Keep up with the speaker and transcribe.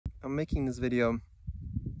I'm making this video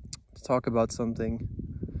to talk about something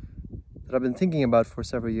that I've been thinking about for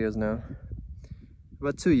several years now.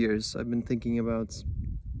 About 2 years I've been thinking about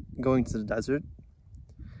going to the desert,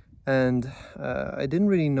 and I didn't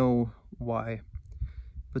really know why,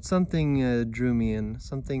 but something drew me in.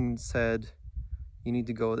 Something said, you need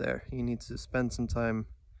to go there, you need to spend some time,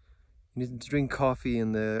 you need to drink coffee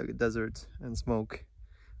in the desert and smoke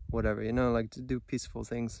whatever, you know, like to do peaceful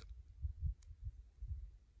things.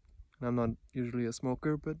 And I'm not usually a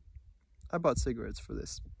smoker, but I bought cigarettes for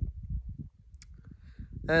this.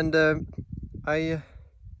 And I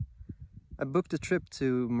booked a trip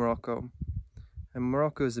to Morocco. And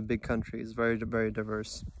Morocco is a big country, it's very, very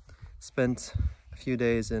diverse. Spent a few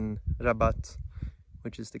days in Rabat,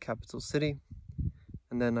 which is the capital city.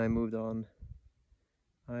 And then I moved on.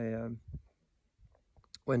 I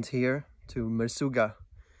went here to Mersouga,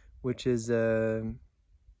 which is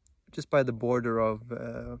just by the border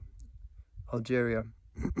of Algeria.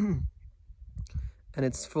 And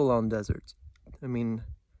it's full-on desert. I mean,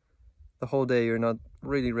 the whole day you're not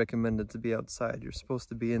really recommended to be outside. You're supposed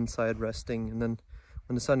to be inside resting, and then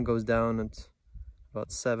when the sun goes down at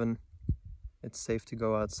about 7, it's safe to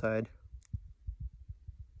go outside.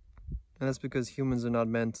 And that's because humans are not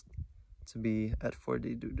meant to be at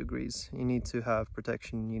 40 degrees. You need to have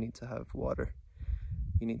protection, you need to have water,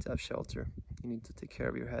 you need to have shelter, you need to take care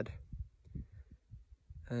of your head.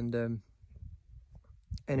 And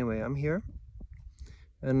anyway, I'm here,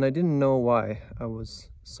 and I didn't know why I was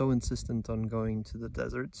so insistent on going to the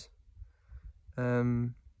desert.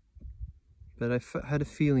 But I had a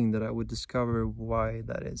feeling that I would discover why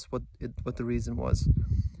that is, what the reason was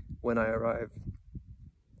when I arrived,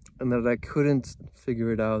 and that I couldn't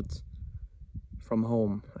figure it out from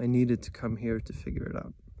home. I needed to come here to figure it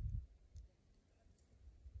out.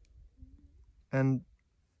 And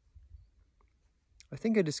I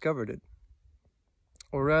think I discovered it,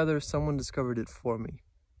 or rather someone discovered it for me.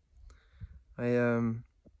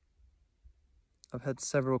 I've had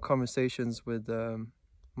several conversations with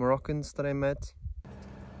Moroccans that I met.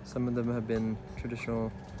 Some of them have been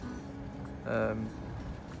traditional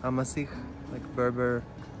Amasik, like Berber,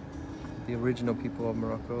 the original people of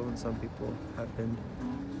Morocco, and some people have been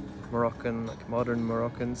Moroccan, like modern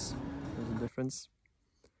Moroccans. There's a difference.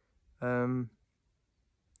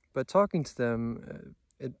 But talking to them,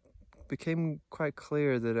 it became quite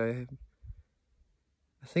clear that I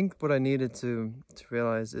think what I needed to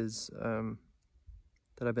realize is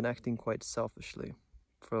that I've been acting quite selfishly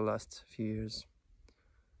for the last few years.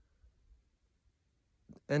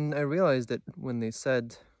 And I realized that when they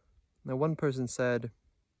said, now one person said,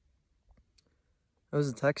 I was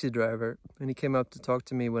a taxi driver, and he came up to talk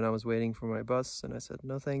to me when I was waiting for my bus, and I said,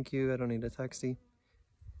 no thank you, I don't need a taxi.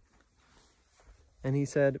 And he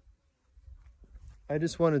said, I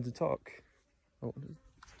just wanted to talk. Oh,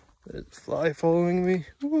 there's a fly following me.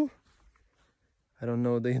 Woo. I don't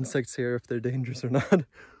know the insects here, if they're dangerous or not.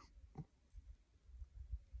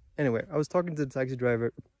 Anyway, I was talking to the taxi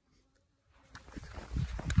driver.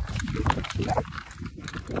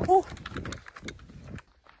 Oh!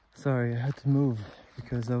 Sorry, I had to move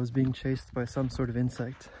because I was being chased by some sort of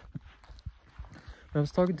insect. I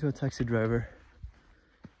was talking to a taxi driver,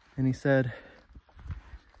 and he said,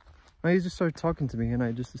 he just started talking to me, and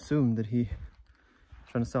I just assumed that he was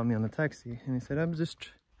trying to stop me on the taxi. And he said, I'm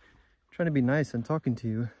just trying to be nice and talking to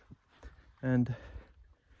you, and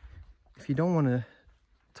if you don't want to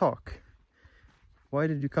talk, why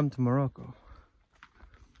did you come to Morocco?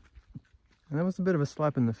 And that was a bit of a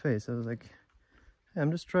slap in the face. I was like, hey,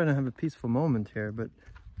 I'm just trying to have a peaceful moment here, but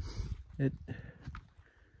it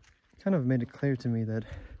kind of made it clear to me that,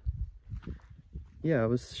 yeah, I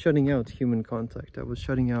was shutting out human contact. I was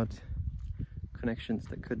shutting out connections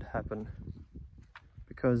that could happen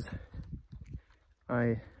because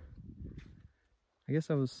I guess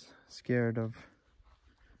I was scared of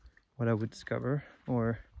what I would discover,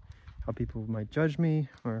 or how people might judge me,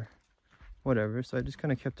 or whatever. So I just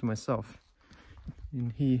kind of kept to myself.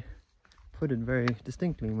 And he put it very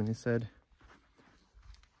distinctly when he said,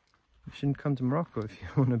 you shouldn't come to Morocco if you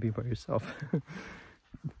want to be by yourself.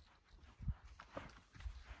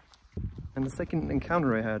 And the second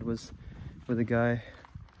encounter I had was with a guy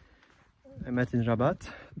I met in Rabat,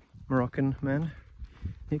 Moroccan man.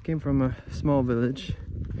 He came from a small village,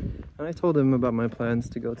 and I told him about my plans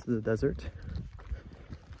to go to the desert.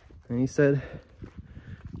 And he said,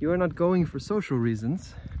 you are not going for social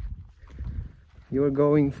reasons, you are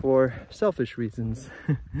going for selfish reasons.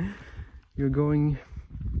 You're going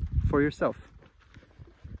for yourself.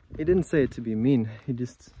 He didn't say it to be mean, he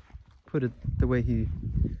just put it the way he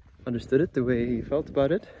understood it, the way he felt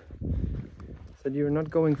about it. said you're not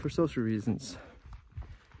going for social reasons.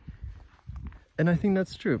 And I think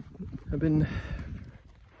that's true.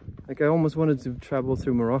 I almost wanted to travel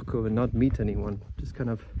through Morocco and not meet anyone, just kind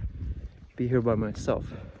of be here by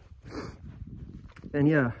myself. And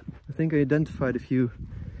yeah, I think I identified a few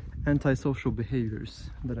antisocial behaviors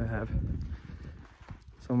that I have.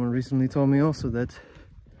 Someone recently told me also that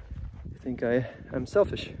I think I am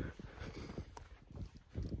selfish.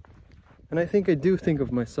 And I think I do think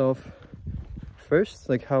of myself first,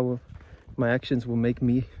 like how my actions will make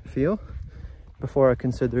me feel, before I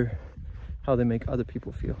consider how they make other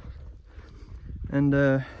people feel. And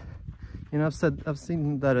you know, I've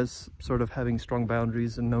seen that as sort of having strong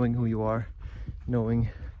boundaries and knowing who you are, knowing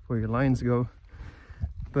where your lines go.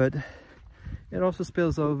 But it also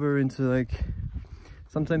spills over into, like,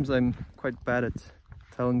 sometimes I'm quite bad at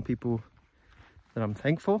telling people that I'm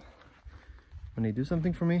thankful when they do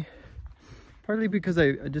something for me. Partly because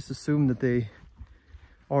I just assume that they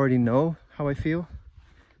already know how I feel.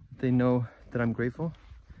 They know that I'm grateful.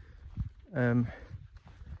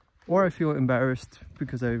 Or I feel embarrassed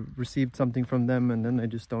because I received something from them and then I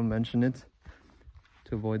just don't mention it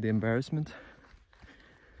to avoid the embarrassment.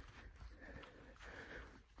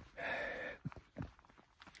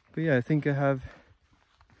 But yeah, I think I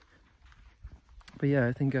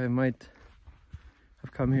might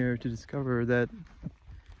have come here to discover that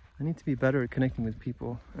I need to be better at connecting with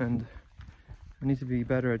people, and I need to be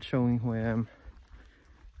better at showing who I am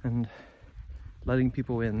and letting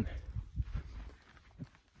people in.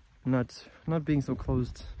 Not being so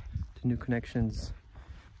closed to new connections,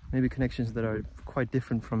 maybe connections that are quite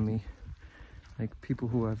different from me, like people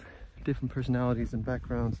who have different personalities and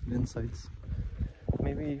backgrounds and insights.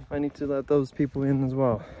 Maybe I need to let those people in as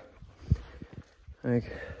well.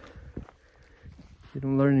 Like, you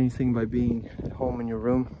don't learn anything by being at home in your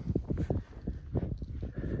room.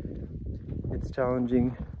 It's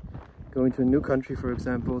challenging going to a new country, for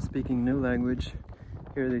example, speaking a new language.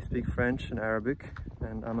 Here they speak French and Arabic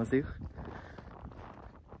and Amazigh,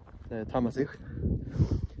 Tamazigh,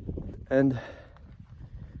 and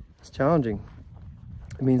it's challenging.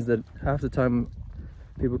 It means that half the time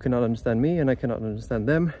people cannot understand me and I cannot understand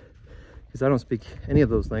them, because I don't speak any of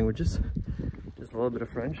those languages, just a little bit of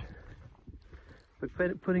French.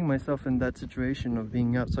 But putting myself in that situation of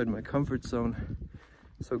being outside my comfort zone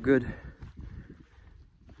is so good,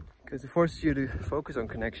 because it forces you to focus on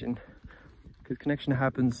connection. Because connection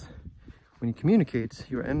happens when you communicate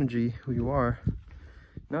your energy, who you are,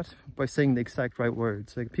 not by saying the exact right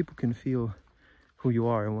words. Like, people can feel who you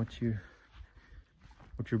are and what you're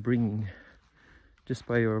bringing just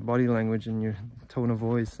by your body language and your tone of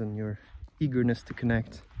voice and your eagerness to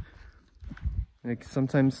connect. Like,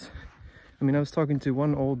 sometimes, I mean, I was talking to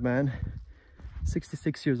one old man,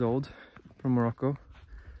 66 years old, from Morocco,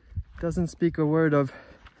 doesn't speak a word of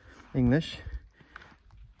English.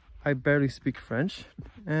 I barely speak French,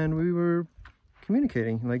 and we were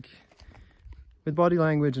communicating, like, with body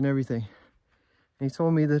language and everything. And he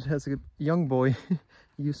told me that as a young boy,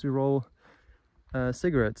 he used to roll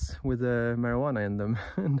cigarettes with marijuana in them,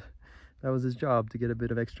 and that was his job, to get a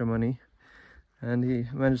bit of extra money. And he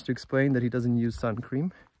managed to explain that he doesn't use sun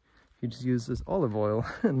cream, he just uses olive oil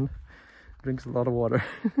and drinks a lot of water.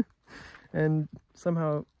 And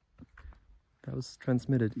somehow that was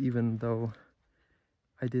transmitted, even though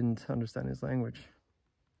I didn't understand his language.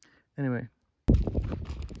 Anyway.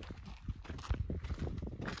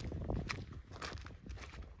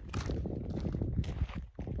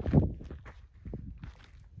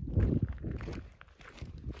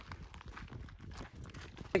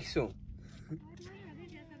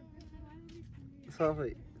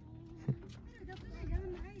 صافي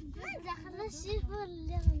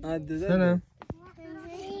Salam.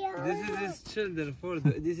 This is his children for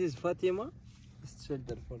this is Fatima. His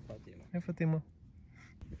children for Fatima. Hey, Fatima.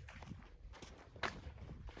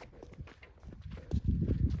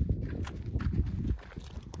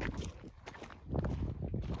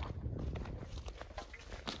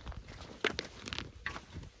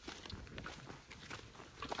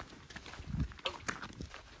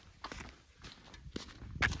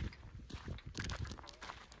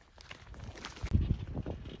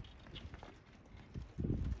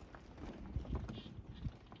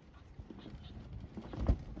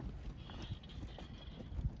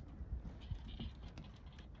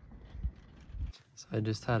 So I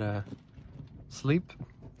just had a sleep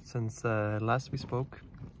since last we spoke.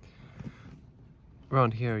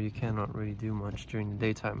 Around here you cannot really do much during the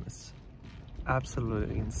daytime. It's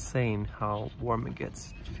absolutely insane how warm it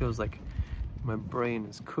gets. It feels like my brain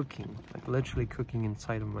is cooking, like literally cooking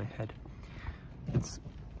inside of my head. It's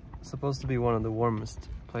supposed to be one of the warmest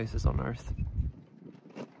places on Earth.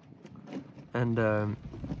 And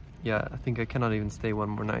yeah, I think I cannot even stay one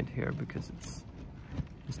more night here because it's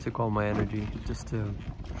just took all my energy just to,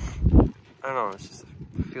 I don't know,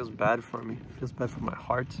 it feels bad for me. It feels bad for my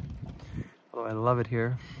heart. Although I love it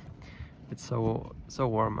here, it's so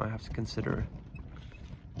warm. I have to consider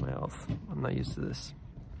my health. I'm not used to this.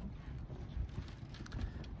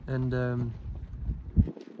 And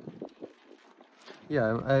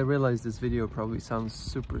yeah, I realize this video probably sounds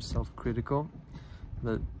super self-critical,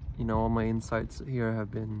 that, you know, all my insights here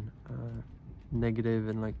have been negative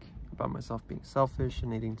and like about myself being selfish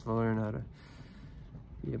and needing to learn how to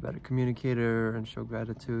be a better communicator and show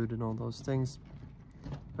gratitude and all those things.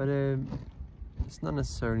 But it's not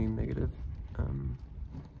necessarily negative. And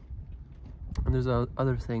there's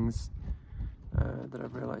other things that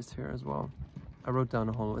I've realized here as well. I wrote down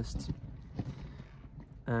a whole list.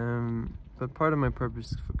 But part of my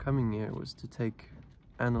purpose for coming here was to take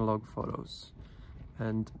analog photos.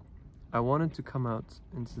 And I wanted to come out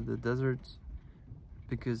into the desert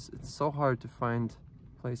because it's so hard to find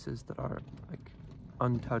places that are like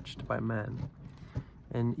untouched by man.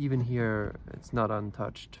 And even here, it's not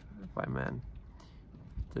untouched by man.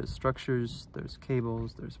 There's structures, there's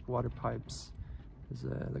cables, there's water pipes, there's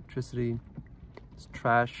electricity, there's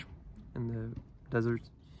trash in the desert.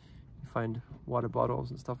 You find water bottles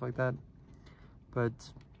and stuff like that.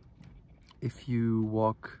 But if you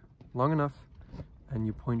walk long enough and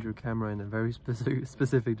you point your camera in a very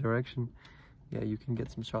specific direction, yeah, you can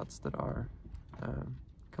get some shots that are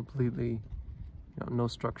completely, you know, no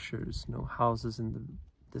structures, no houses in the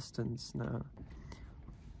distance, no.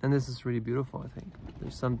 And this is really beautiful, I think.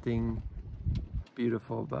 There's something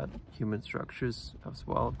beautiful about human structures as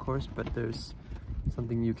well, of course, but there's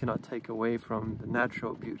something you cannot take away from the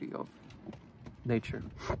natural beauty of nature.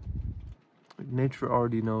 Nature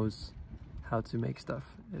already knows how to make stuff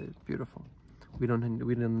beautiful. We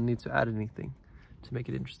don't need to add anything to make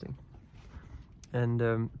it interesting.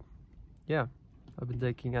 And yeah, I've been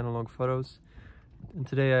taking analog photos, and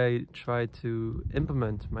today I tried to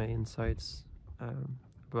implement my insights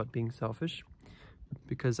about being selfish,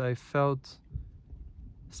 because I felt,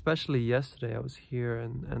 especially yesterday, I was here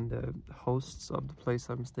and the hosts of the place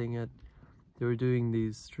I'm staying at, they were doing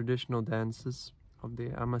these traditional dances of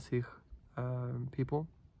the Amazigh people,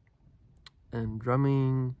 and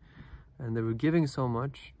drumming, and they were giving so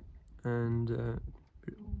much, and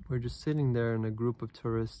we're just sitting there in a group of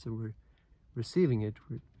tourists and we're receiving it,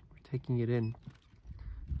 we're taking it in,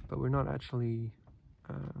 but we're not actually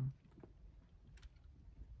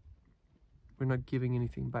we're not giving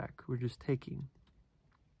anything back, we're just taking.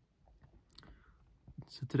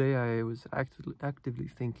 So today I was actively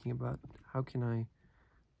thinking about how can I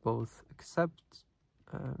both accept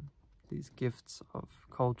these gifts of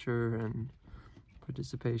culture and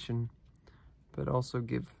participation, but also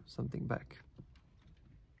give something back.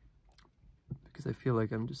 Because I feel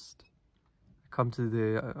like I'm just come to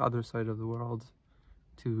the other side of the world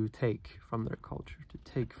to take from their culture, to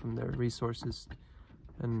take from their resources.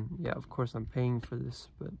 And yeah, of course I'm paying for this,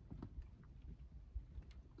 but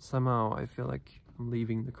somehow I feel like I'm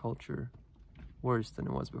leaving the culture worse than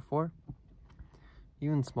it was before.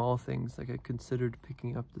 Even small things, like I considered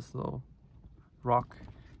picking up this little rock,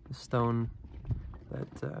 the stone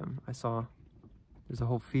that I saw. There's a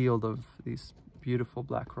whole field of these beautiful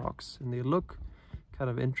black rocks, and they look kind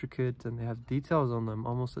of intricate and they have details on them,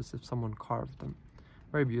 almost as if someone carved them.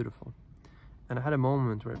 Very beautiful. And I had a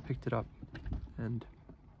moment where I picked it up and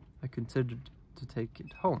I considered to take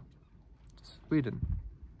it home to Sweden.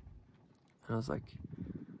 And I was like,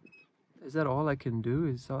 is that all I can do?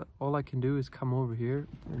 Is all I can do is come over here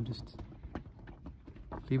and just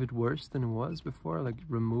leave it worse than it was before? Like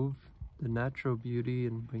remove the natural beauty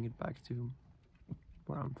and bring it back to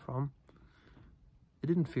where I'm from? It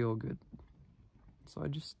didn't feel good. So I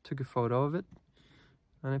just took a photo of it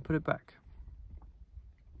and I put it back.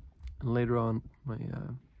 And later on, my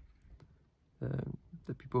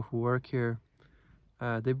the people who work here,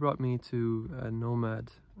 they brought me to a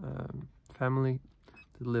nomad family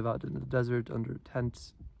that live out in the desert under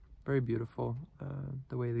tents. Very beautiful,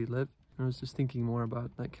 the way they live. And I was just thinking more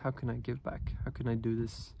about, like, how can I give back? How can I do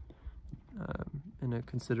this in a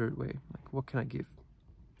considerate way? Like, what can I give?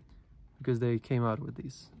 Because they came out with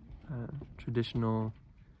these traditional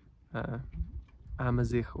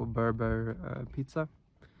Amazigh or Berber pizza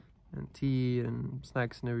and tea and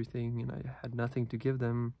snacks and everything, and I had nothing to give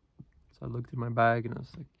them. So I looked in my bag and I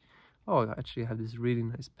was like, oh, I actually have this really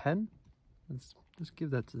nice pen. Let's just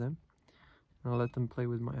give that to them. And I'll let them play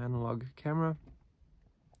with my analog camera.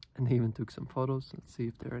 And they even took some photos. Let's see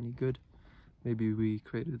if they're any good. Maybe we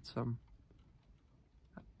created some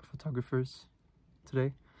photographers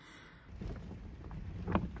today.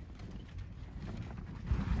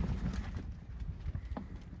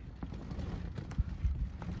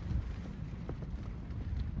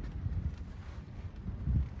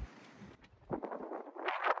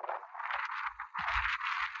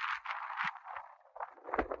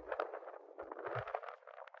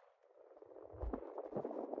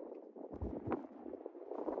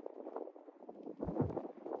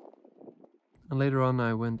 And later on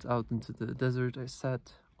I went out into the desert. I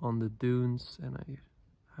sat on the dunes and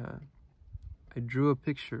I drew a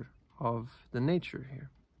picture of the nature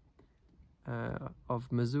here, of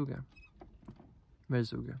Merzuga,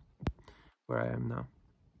 where I am now.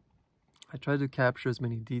 I tried to capture as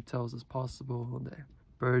many details as possible: the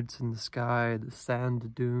birds in the sky, the sand, the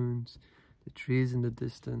dunes, the trees in the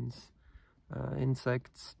distance,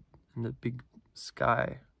 insects, and the big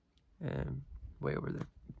sky way over there.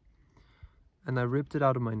 And I ripped it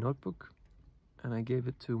out of my notebook and I gave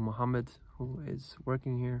it to Mohammed, who is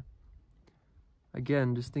working here.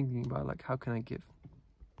 Again, just thinking about like, how can I give?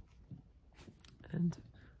 And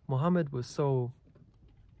Mohammed was so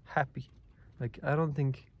happy. Like, I don't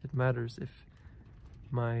think it matters if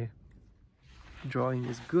my drawing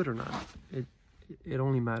is good or not. It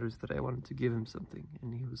only matters that I wanted to give him something,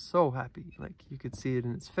 and he was so happy. Like, you could see it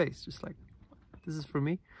in his face, just like, this is for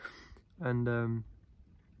me. And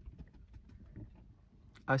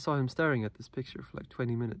I saw him staring at this picture for like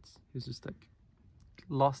 20 minutes. He was just like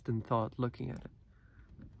lost in thought, looking at it.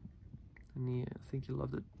 And I think he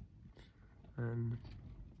loved it. And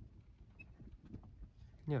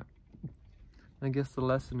yeah, I guess the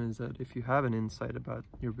lesson is that if you have an insight about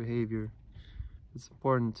your behavior, it's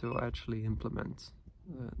important to actually implement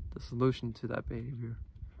the solution to that behavior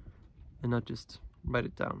and not just write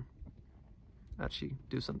it down. Actually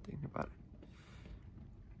do something about it.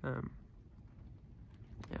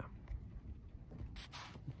 Yeah.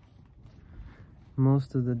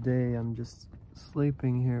 Most of the day I'm just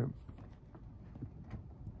sleeping here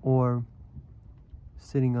or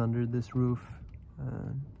sitting under this roof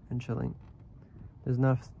and chilling. There's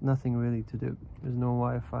nothing really to do. There's no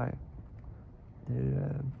Wi-Fi.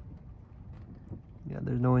 There's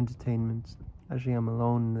no entertainment. Actually, I'm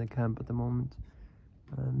alone in the camp at the moment,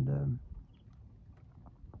 and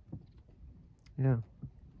yeah,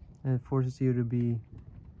 and it forces you to be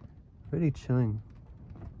really chilling.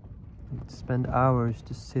 To spend hours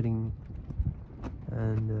just sitting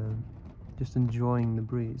and just enjoying the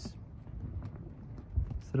breeze.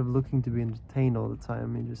 Instead of looking to be entertained all the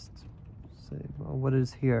time, you just say, well, what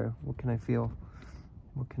is here? What can I feel?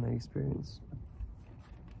 What can I experience?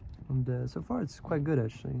 And so far it's quite good,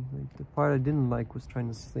 actually. Like, the part I didn't like was trying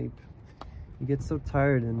to sleep. You get so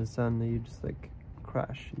tired in the sun that you just like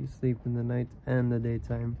crash. You sleep in the night and the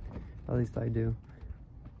daytime. At least I do.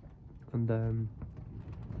 And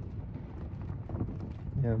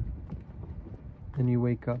yeah. And you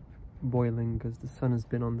wake up boiling because the sun has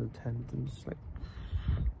been on the tent and just like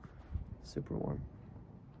super warm.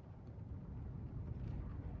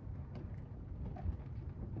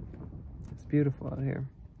 It's beautiful out here.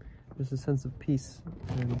 There's a sense of peace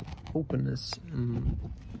and openness and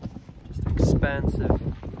just expansive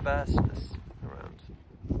vastness around,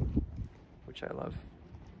 which I love.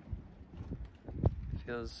 It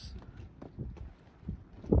feels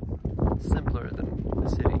simpler than the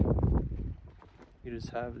city. You just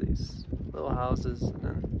have these little houses and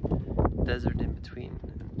then desert in between.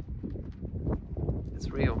 It's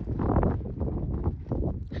real.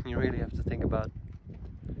 You really have to think about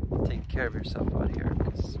taking care of yourself out here,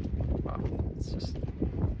 because wow, it's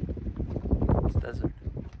desert.